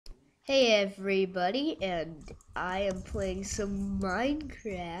Hey everybody, and I am playing some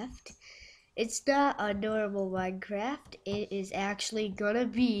Minecraft. It's not a normal Minecraft, it is actually gonna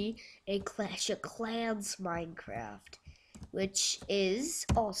be a Clash of Clans Minecraft, which is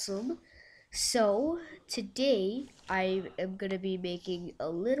awesome. So, today I am gonna be making a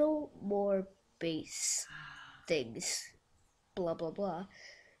little more base things, blah blah blah.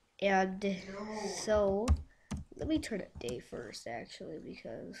 And so, let me turn it day first actually,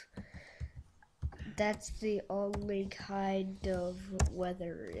 because that's the only kind of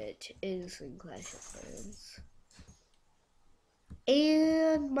weather it is in Clash of Clans.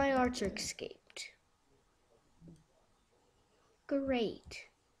 And my archer escaped. Great.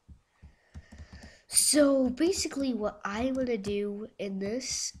 So basically what I want to do in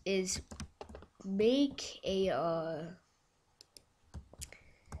this is make a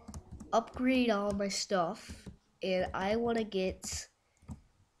upgrade all my stuff, and I want to get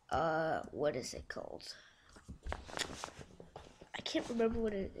what is it called? I can't remember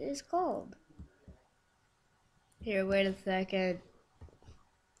what it is called. Here, wait a second.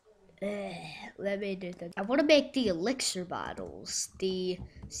 Let me do that. I want to make the elixir bottles. See,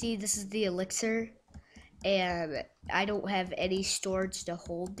 this is the elixir, and I don't have any storage to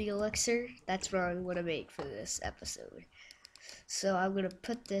hold the elixir. That's what I want to make for this episode. So I'm gonna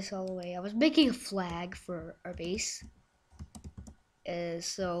put this all away. I was making a flag for our base,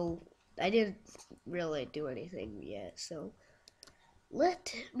 so I didn't really do anything yet. So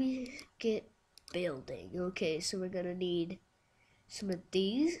let me get building. Okay, so we're gonna need some of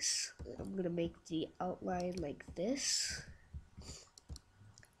these. I'm gonna make the outline like this.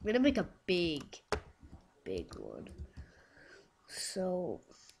 I'm gonna make a big one. So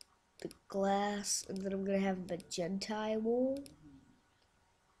the glass, and then I'm gonna have magenta wool,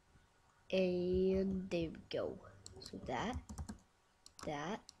 and there we go. So that,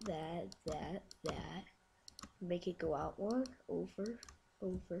 make it go out one, over,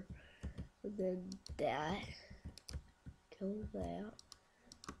 and then that, go that.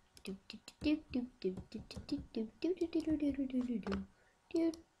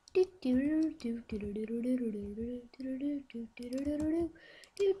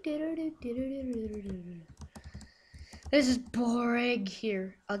 This is boring.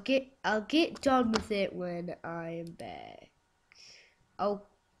 Here, I'll get done with it when I am back. Oh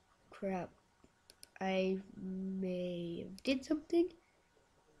crap. I may have did something.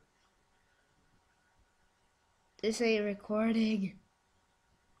 This ain't recording.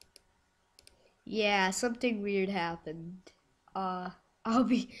 Yeah, something weird happened. I'll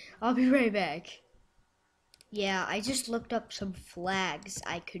be right back. Yeah, I just looked up some flags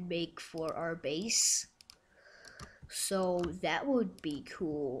I could make for our base. So that would be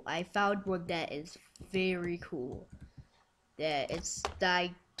cool. I found one that is very cool. That it's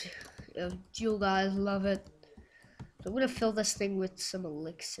like, you guys love it. So I'm gonna fill this thing with some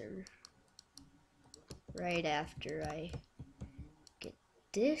elixir right after I get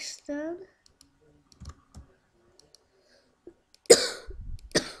this done.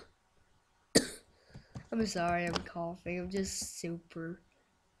 I'm sorry, I'm coughing. I'm just super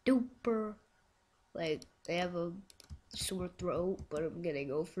duper. Like, I have a sore throat, but I'm gonna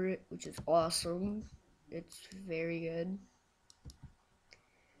go for it, which is awesome. It's very good.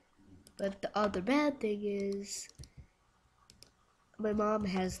 But the other bad thing is, my mom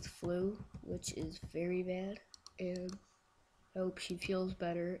has the flu, which is very bad, and I hope she feels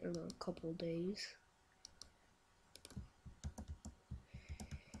better in a couple days.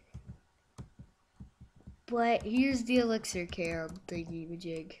 But here's the elixir cam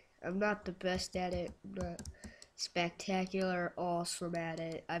thingy-majig. I'm not the best at it. I'm not spectacular awesome at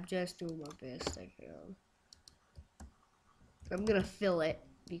it. I'm just doing my best I can. I'm gonna fill it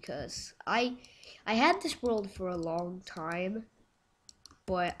because I had this world for a long time,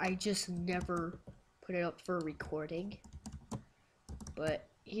 but I just never put it up for recording. But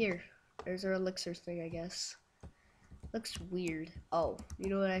here, there's our elixir thing, I guess. Looks weird. Oh, you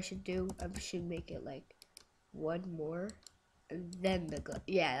know what I should do? I should make it like one more, and then the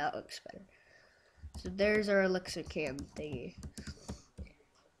yeah, that looks better. So there's our elixir can thingy.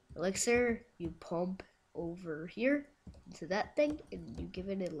 Elixir, you pump over here into that thing, and you give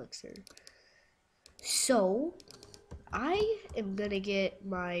it elixir. So I am gonna get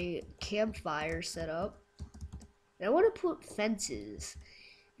my campfire set up, and I want to put fences.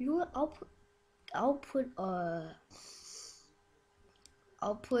 You know what? I'll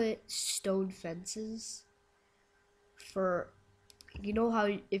put stone fences for, you know how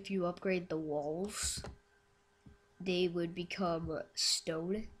if you upgrade the walls, they would become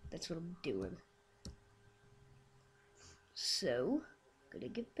stone? That's what I'm doing. So, Gonna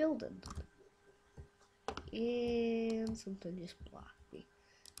get building. And something just blocked me.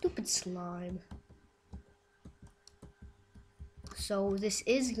 Stupid slime. So this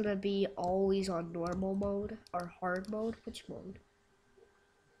is gonna be always on normal mode or hard mode. Which mode?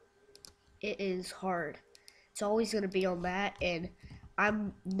 It is hard. It's always gonna be on that, and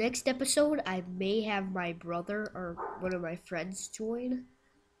next episode I may have my brother or one of my friends join.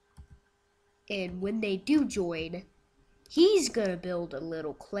 And when they do join, he's gonna build a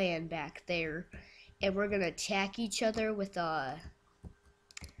little clan back there, and we're gonna attack each other with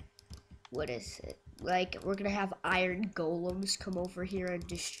what is it? Like, we're gonna have iron golems come over here and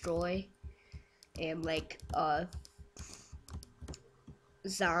destroy, and like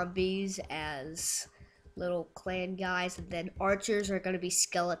zombies as little clan guys, and then archers are gonna be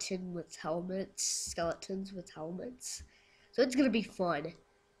skeletons with helmets. So it's gonna be fun,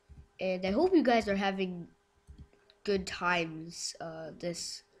 and I hope you guys are having good times.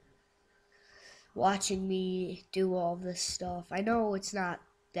 This watching me do all this stuff. I know it's not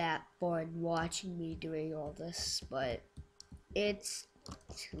that fun watching me doing all this, but it's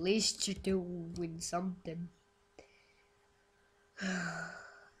at least you're doing something.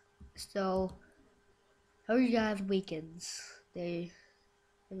 So, how were you guys' weekends? They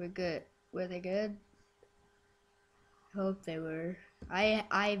were good. Were they good? Hope they were.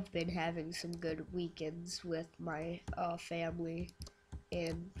 I've been having some good weekends with my family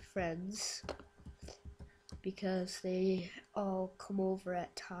and friends, because they all come over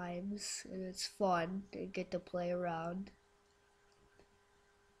at times and it's fun to get to play around.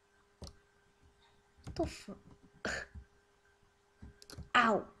 What the fuck?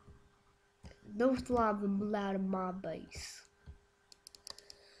 Ow! No slime allowed in my base.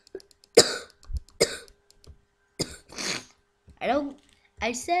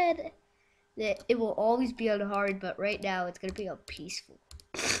 I said that it will always be on hard, but right now it's gonna be on peaceful.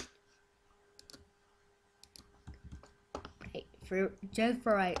 Hey, just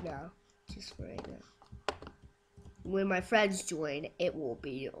for right now. When my friends join, it will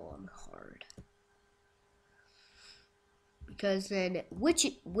be on hard. Because then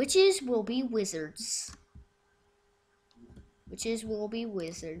witches will be wizards.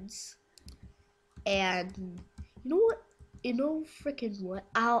 And you know what? Freaking what?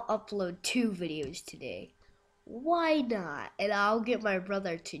 I'll upload 2 videos today. Why not? And I'll get my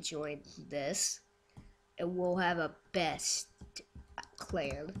brother to join this, and we'll have a best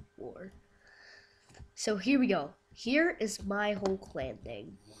clan war. So here we go. Here is my whole clan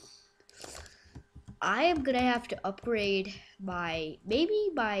thing. I am gonna have to upgrade my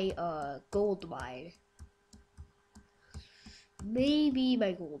gold mine. Maybe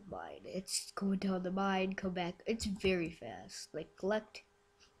my gold mine. It's going down the mine, come back. It's very fast. Like collect,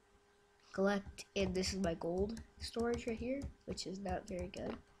 and this is my gold storage right here, which is not very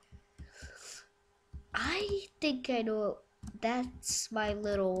good. I think I know. That's my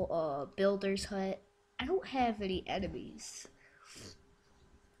little builder's hut. I don't have any enemies.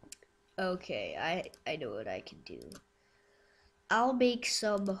 Okay, I know what I can do. I'll make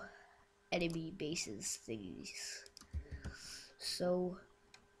some enemy bases thingies. So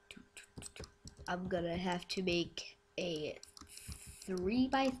I'm gonna have to make a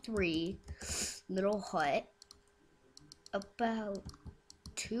 3x3 little hut, about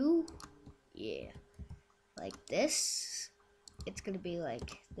 2, yeah, like this. It's gonna be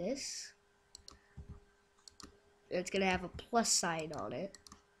like this. It's gonna have a plus sign on it,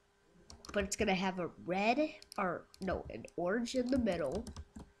 but it's gonna have a an orange in the middle,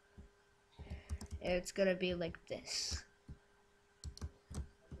 and it's gonna be like this.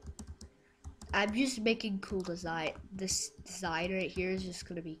 I'm just making cool design. This design right here is just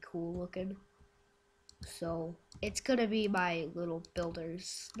gonna be cool looking. So it's gonna be my little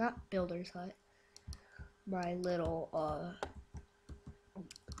not builder's hut. My little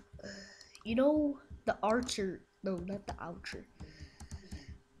the archer. No, not the archer.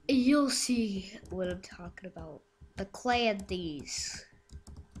 You'll see what I'm talking about. The clan these.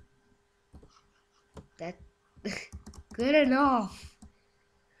 That good enough.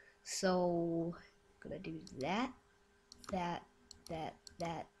 So I'm gonna do that,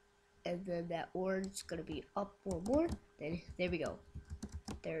 and then that orange is gonna be up one more. Then there we go.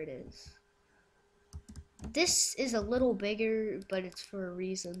 There it is. This is a little bigger, but it's for a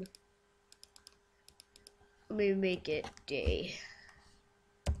reason. Let me make it day.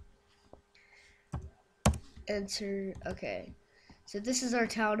 Enter. Okay. So this is our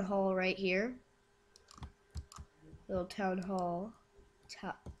town hall right here. Little town hall.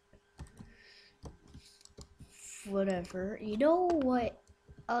 Whatever. You know what?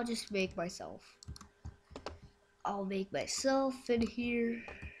 I'll just make myself. I'll make myself in here.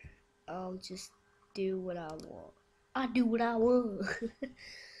 I'll just do what I want. I do what I want.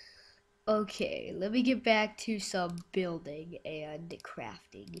 Okay, let me get back to some building and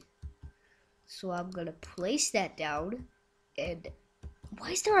crafting. So I'm gonna place that down. And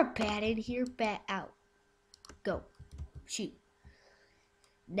why is there a bat in here? Bat out. Go. Shoot.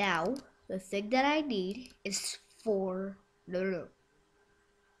 Now, the thing that I need is no.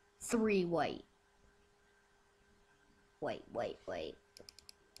 3 white. White.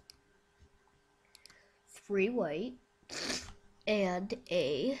 3 white. And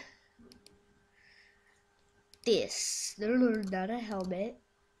this. No, not a helmet.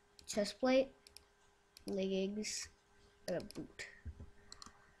 Chest plate, leggings, and a boot.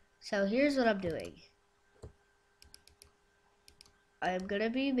 So here's what I'm doing. I'm gonna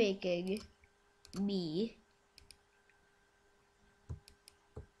be making me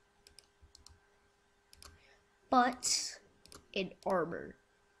butts in armor.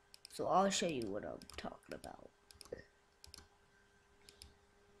 So I'll show you what I'm talking about.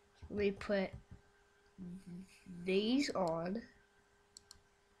 Let me put these on.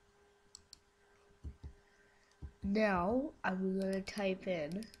 Now I'm gonna type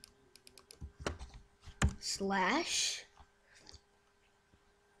in slash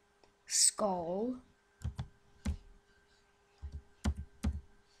skull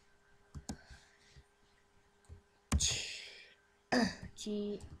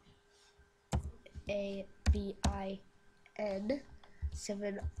GAVIN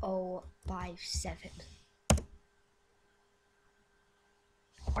 7057.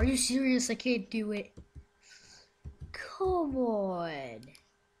 Are you serious? I can't do it. Come on.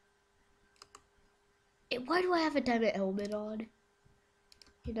 Why do I have a diamond helmet on?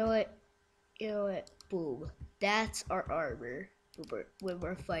 You know what? Boom. That's our armor when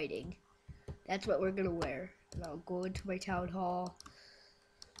we're fighting. That's what we're gonna wear. And I'll go into my town hall.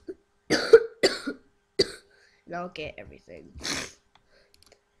 And I'll get everything.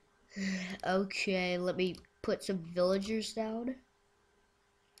 Okay, let me put some villagers down.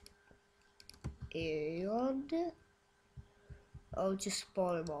 And I'll just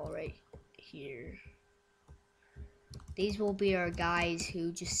spawn them all right here. These will be our guys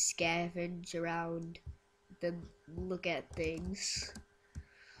who just scavenge around, then look at things.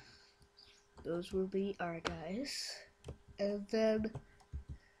 Those will be our guys. And then,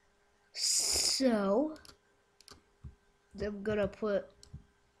 so, I'm gonna put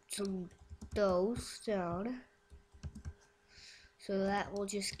those down. So that will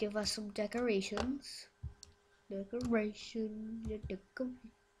just give us some decorations.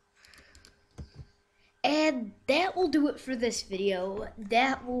 And that will do it for this video.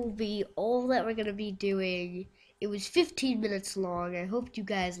 That will be all that we're gonna be doing. It was 15 minutes long. I hope you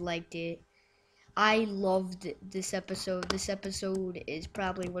guys liked it. I loved this episode. This episode is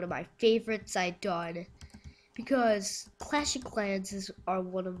probably one of my favorites I've done because Clash of Clans are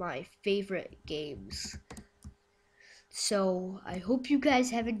one of my favorite games. So I hope you guys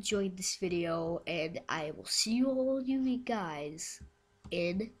have enjoyed this video, and I will see you all you guys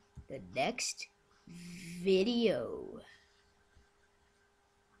in the next video.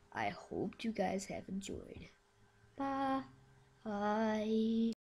 I hope you guys have enjoyed. Bye.